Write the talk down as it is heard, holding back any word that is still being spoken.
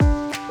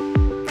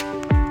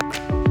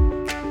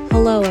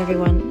Hello,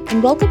 everyone,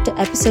 and welcome to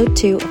episode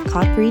 2 of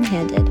Caught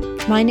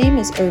Green-Handed. My name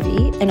is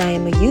Urvi, and I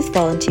am a youth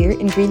volunteer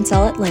in Green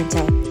Cell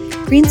Atlanta.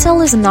 Green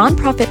Cell is a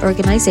nonprofit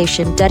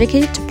organization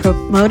dedicated to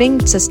promoting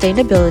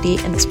sustainability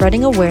and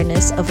spreading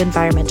awareness of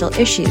environmental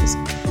issues.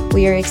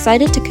 We are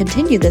excited to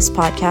continue this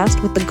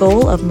podcast with the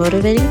goal of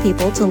motivating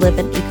people to live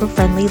an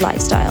eco-friendly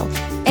lifestyle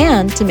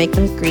and to make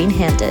them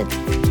green-handed.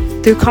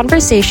 Through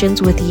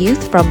conversations with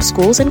youth from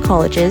schools and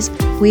colleges,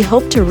 we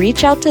hope to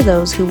reach out to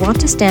those who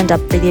want to stand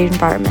up for the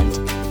environment.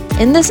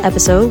 In this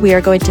episode, we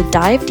are going to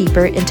dive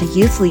deeper into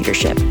youth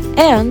leadership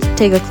and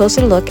take a closer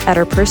look at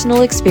our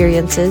personal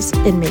experiences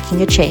in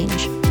making a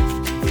change.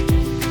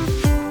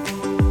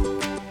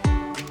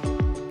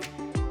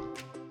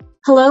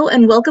 Hello,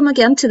 and welcome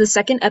again to the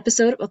second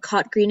episode of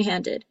Caught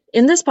Green-Handed.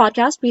 In this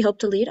podcast, we hope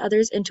to lead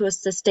others into a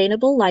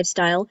sustainable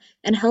lifestyle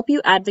and help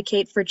you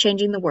advocate for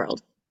changing the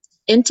world.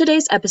 In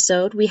today's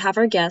episode, we have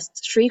our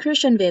guests,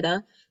 Shrikrish and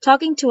Vedha,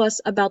 talking to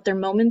us about their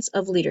moments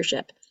of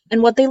leadership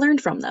and what they learned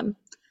from them.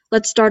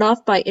 Let's start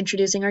off by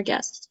introducing our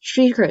guests.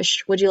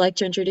 Shrikrish, would you like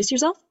to introduce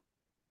yourself?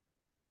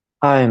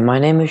 Hi, my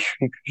name is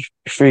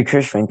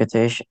Shrikrish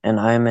Venkatesh, and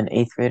I am an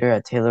 8th grader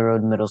at Taylor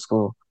Road Middle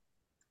School.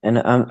 And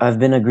I've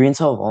been a Green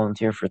Cell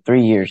volunteer for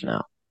 3 years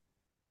now.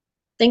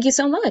 Thank you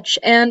so much.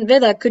 And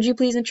Vedha, could you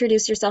please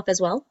introduce yourself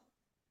as well?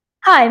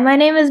 Hi, my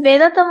name is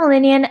Vedha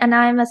Tamalinian, and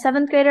I am a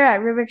 7th grader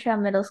at River Trail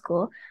Middle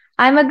School.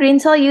 I'm a Green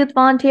Cell youth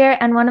volunteer,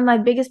 and one of my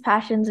biggest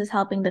passions is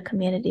helping the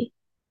community.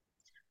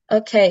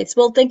 Okay,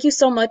 well, thank you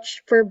so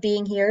much for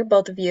being here,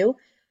 both of you.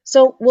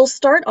 So we'll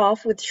start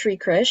off with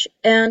Shrikrish,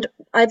 and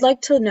I'd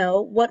like to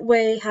know, what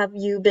way have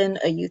you been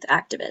a youth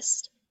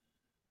activist?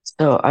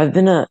 So I've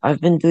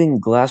been doing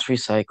glass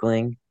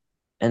recycling,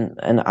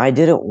 and I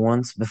did it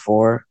once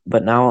before,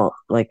 but now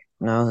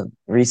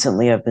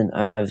recently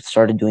I've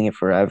started doing it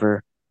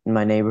forever in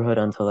my neighborhood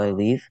until I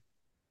leave.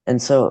 And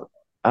so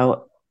I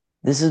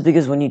this is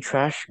because when you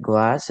trash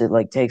glass, it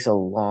takes a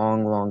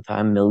long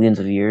time, millions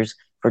of years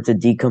for it to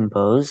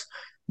decompose.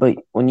 But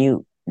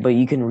you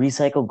can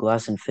recycle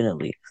glass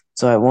infinitely.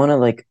 So I want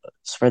to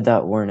spread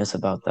that awareness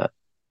about that.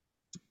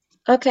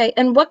 Okay,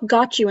 and what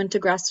got you into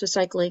glass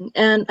recycling,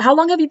 and how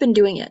long have you been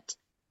doing it?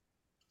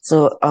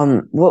 So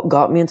what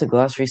got me into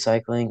glass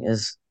recycling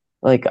is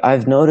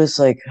I've noticed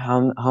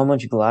how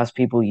much glass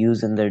people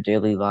use in their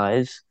daily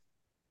lives,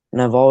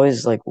 and I've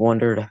always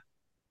wondered,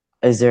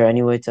 is there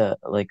any way to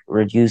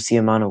reduce the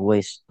amount of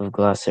waste of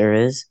glass there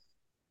is?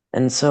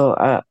 And so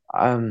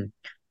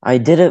I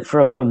did it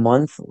for a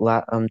month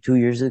 2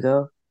 years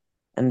ago,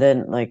 and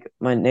then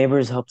my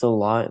neighbors helped a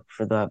lot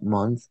for that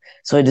month.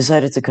 So I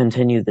decided to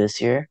continue this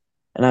year,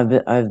 and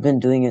I've been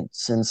doing it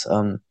since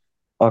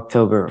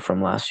October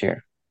from last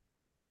year.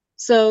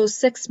 So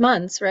 6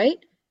 months, right?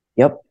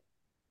 Yep.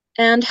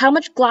 And how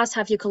much glass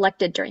have you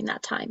collected during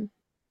that time?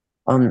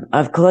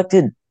 I've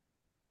collected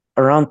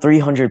around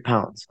 300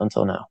 pounds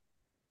until now.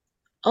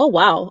 Oh,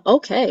 wow.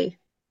 Okay.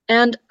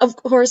 And of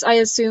course, I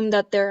assume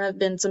that there have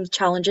been some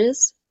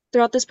challenges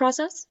throughout this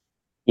process?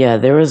 Yeah,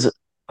 there was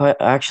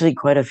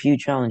quite a few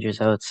challenges,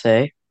 I would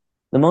say.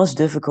 The most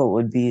difficult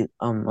would be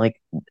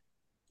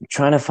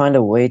trying to find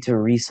a way to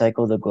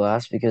recycle the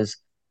glass because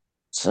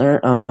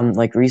certain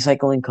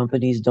recycling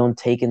companies don't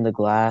take in the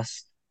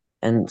glass,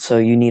 and so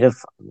you need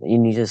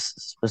to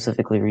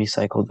specifically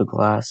recycle the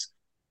glass.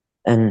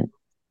 And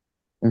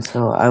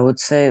so I would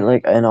say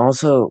and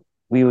also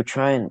we would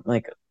try and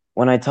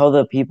when I tell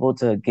the people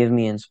to give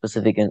me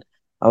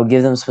I would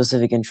give them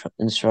specific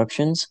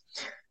instructions,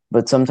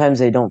 but sometimes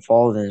they don't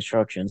follow the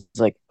instructions.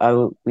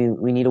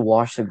 We need to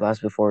wash the glass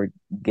before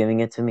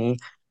giving it to me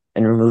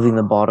and removing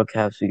the bottle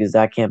caps because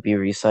that can't be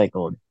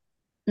recycled.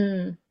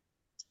 Mm.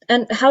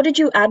 And how did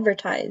you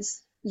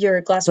advertise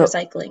your glass So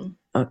recycling?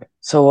 okay.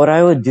 So what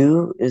I would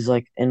do is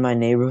in my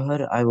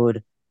neighborhood, I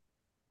would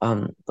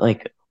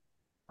like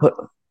put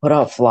put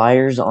out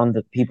flyers on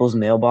the people's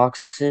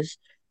mailboxes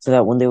so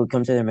that when they would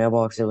come to their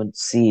mailbox, they would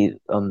see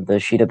the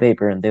sheet of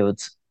paper and they would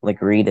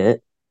read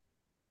it,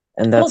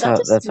 and Oh, that's a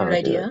that's how smart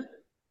I do it. idea.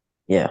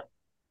 Yeah.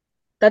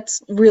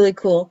 That's really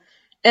cool.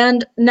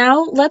 And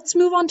now let's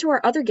move on to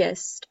our other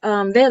guest,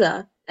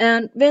 Veda.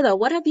 And Veda,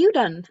 what have you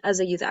done as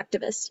a youth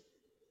activist?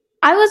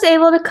 I was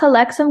able to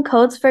collect some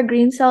coats for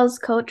Green Cell's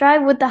coat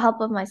drive with the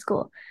help of my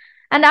school.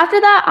 And after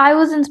that, I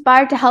was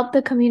inspired to help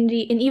the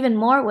community in even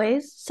more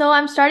ways, so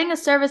I'm starting a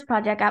service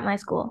project at my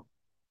school.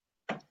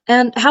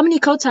 And how many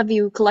coats have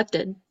you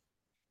collected?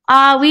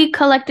 We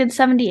collected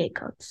 78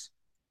 coats.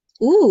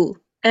 Ooh.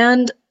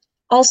 And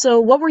also,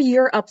 what were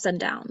your ups and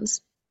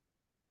downs?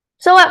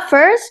 So at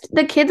first,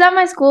 the kids at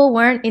my school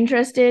weren't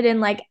interested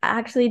in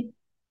actually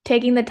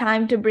taking the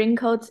time to bring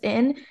coats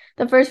in.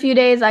 The first few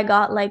days I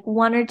got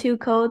 1 or 2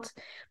 coats,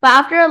 but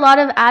after a lot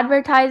of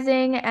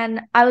advertising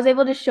and I was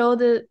able to show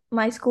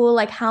my school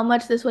how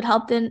much this would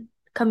help the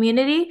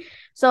community.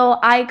 So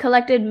I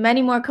collected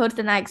many more coats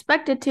than I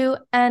expected to,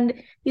 and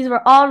these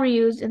were all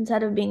reused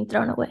instead of being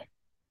thrown away.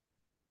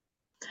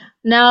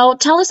 Now,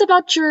 tell us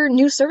about your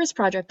new service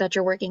project that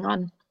you're working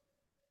on.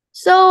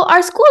 So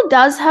our school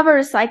does have a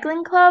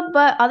recycling club,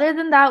 but other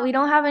than that, we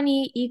don't have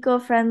any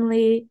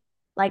eco-friendly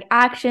like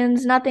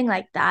actions, nothing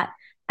like that.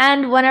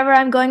 And whenever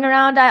I'm going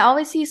around, I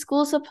always see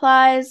school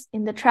supplies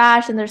in the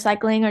trash and they're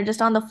recycling or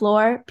just on the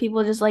floor.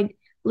 People just like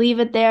leave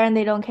it there and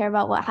they don't care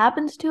about what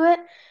happens to it.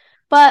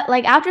 But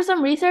like after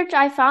some research,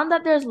 I found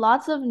that there's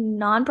lots of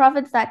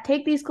nonprofits that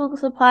take these school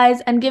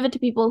supplies and give it to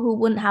people who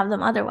wouldn't have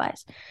them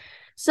otherwise.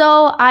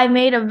 So I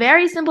made a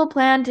very simple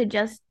plan to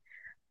just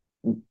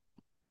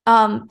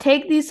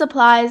take these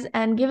supplies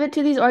and give it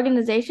to these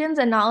organizations.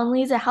 And not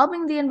only is it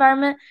helping the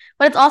environment,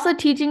 but it's also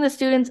teaching the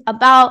students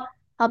about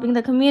helping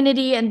the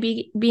community and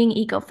being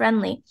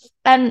eco-friendly.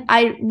 And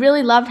I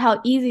really loved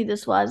how easy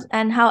this was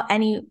and how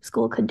any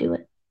school could do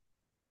it.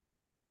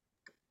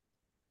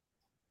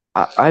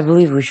 I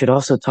believe we should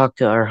also talk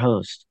to our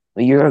host.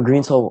 You're a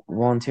Green Soul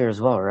volunteer as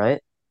well,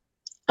 right?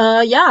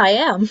 Yeah,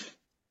 I am.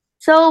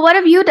 So what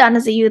have you done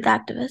as a youth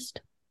activist?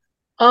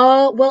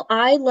 Well,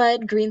 I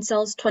led Green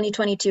Cell's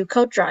 2022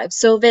 coat drive.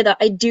 So Veda,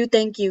 I do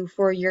thank you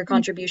for your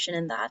contribution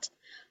in that.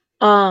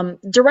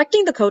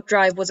 Directing the coat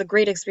drive was a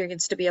great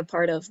experience to be a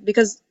part of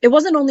because it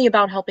wasn't only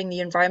about helping the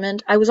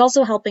environment, I was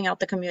also helping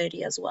out the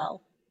community as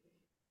well.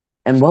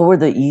 And what were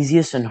the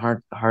easiest and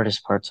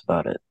hardest parts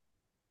about it?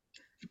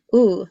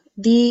 Ooh,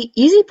 the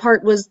easy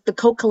part was the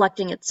coat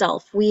collecting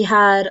itself. We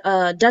had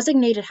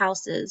designated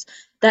houses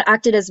that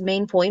acted as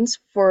main points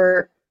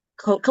for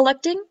coat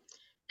collecting.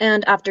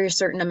 And after a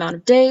certain amount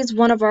of days,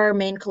 one of our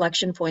main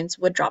collection points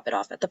would drop it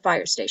off at the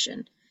fire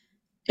station.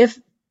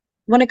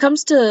 When it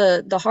comes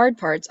to the hard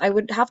parts, I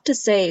would have to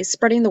say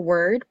spreading the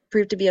word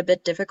proved to be a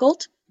bit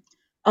difficult.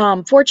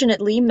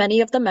 Fortunately,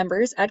 many of the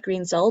members at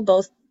Green Cell,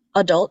 both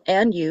adult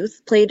and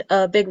youth, played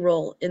a big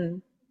role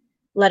in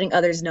letting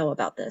others know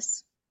about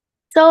this.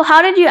 So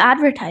how did you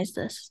advertise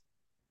this?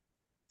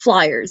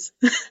 Flyers.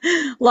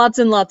 Lots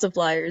and lots of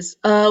flyers.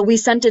 We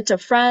sent it to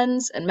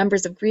friends and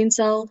members of Green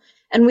Cell,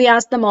 and we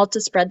asked them all to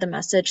spread the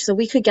message so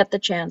we could get the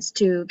chance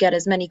to get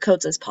as many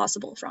coats as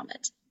possible from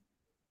it.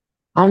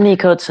 How many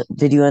coats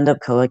did you end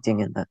up collecting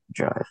in that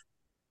drive?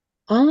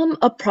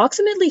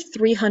 Approximately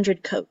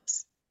 300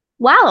 coats.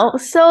 Wow.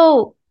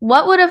 So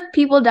what would have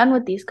people done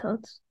with these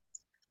coats?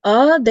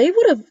 They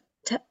would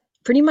have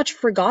pretty much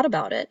forgot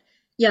about it.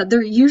 Yeah,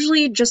 they're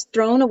usually just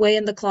thrown away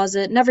in the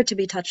closet, never to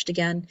be touched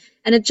again,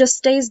 and it just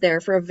stays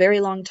there for a very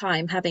long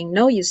time, having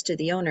no use to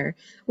the owner,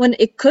 when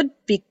it could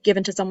be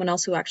given to someone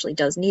else who actually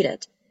does need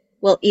it.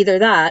 Well, either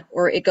that,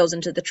 or it goes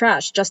into the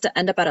trash, just to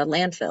end up at a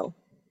landfill.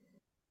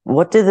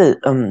 What did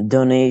the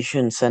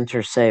donation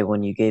center say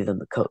when you gave them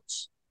the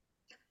coats?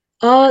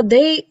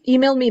 They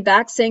emailed me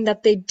back saying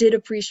that they did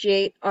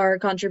appreciate our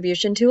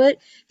contribution to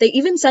it. They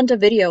even sent a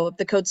video of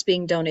the coats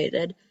being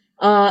donated.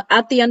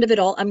 At the end of it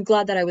all, I'm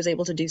glad that I was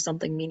able to do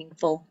something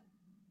meaningful.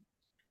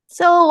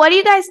 So what do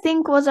you guys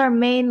think was our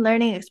main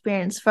learning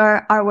experience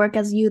for our work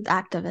as youth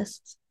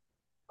activists?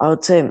 I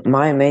would say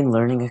my main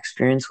learning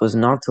experience was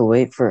not to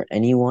wait for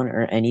anyone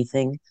or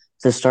anything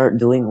to start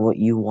doing what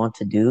you want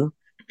to do.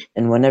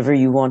 And whenever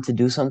you want to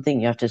do something,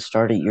 you have to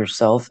start it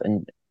yourself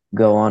and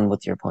go on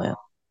with your plan.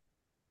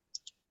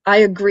 I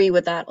agree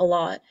with that a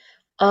lot.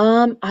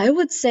 I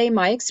would say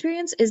my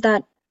experience is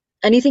that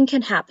anything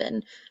can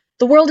happen.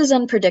 The world is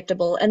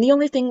unpredictable, and the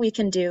only thing we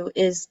can do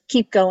is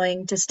keep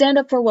going to stand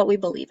up for what we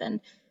believe in.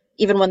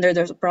 Even when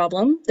there's a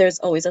problem, there's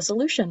always a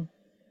solution.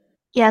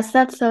 Yes,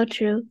 that's so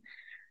true.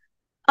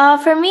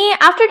 For me,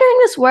 after doing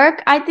this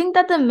work, I think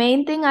that the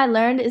main thing I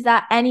learned is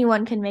that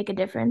anyone can make a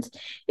difference.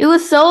 It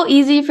was so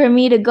easy for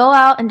me to go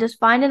out and just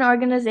find an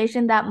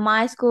organization that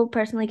my school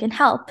personally can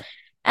help.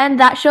 And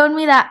that showed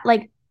me that,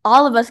 like,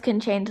 all of us can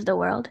change the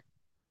world.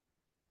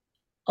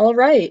 All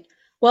right.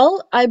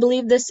 Well, I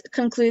believe this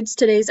concludes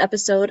today's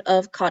episode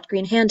of Caught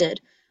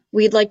Green-Handed.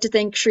 We'd like to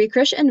thank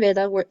Shrikrish and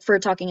Vedha for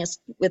talking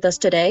with us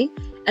today,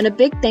 and a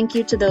big thank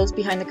you to those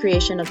behind the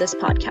creation of this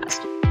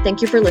podcast.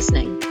 Thank you for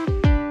listening.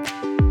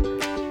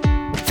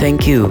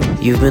 Thank you.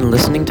 You've been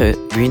listening to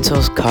Green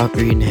Cell's Caught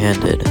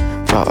Green-Handed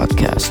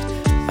podcast.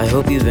 I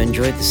hope you've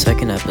enjoyed the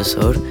second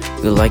episode.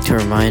 We'd like to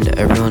remind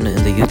everyone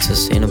in the Youth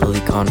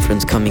Sustainability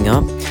Conference coming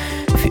up.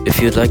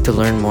 If you'd like to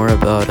learn more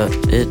about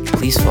it,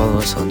 please follow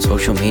us on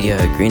social media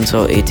at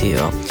GreenCell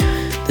ATL.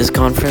 This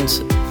conference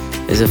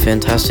is a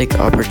fantastic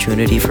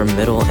opportunity for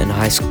middle and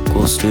high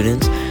school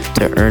students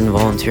to earn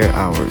volunteer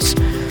hours,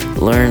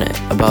 learn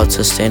about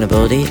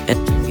sustainability,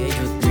 and engage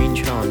with green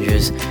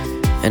challenges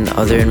and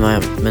other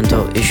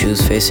environmental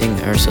issues facing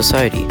our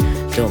society.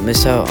 Don't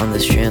miss out on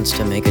this chance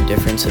to make a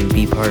difference and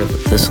be part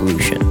of the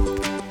solution.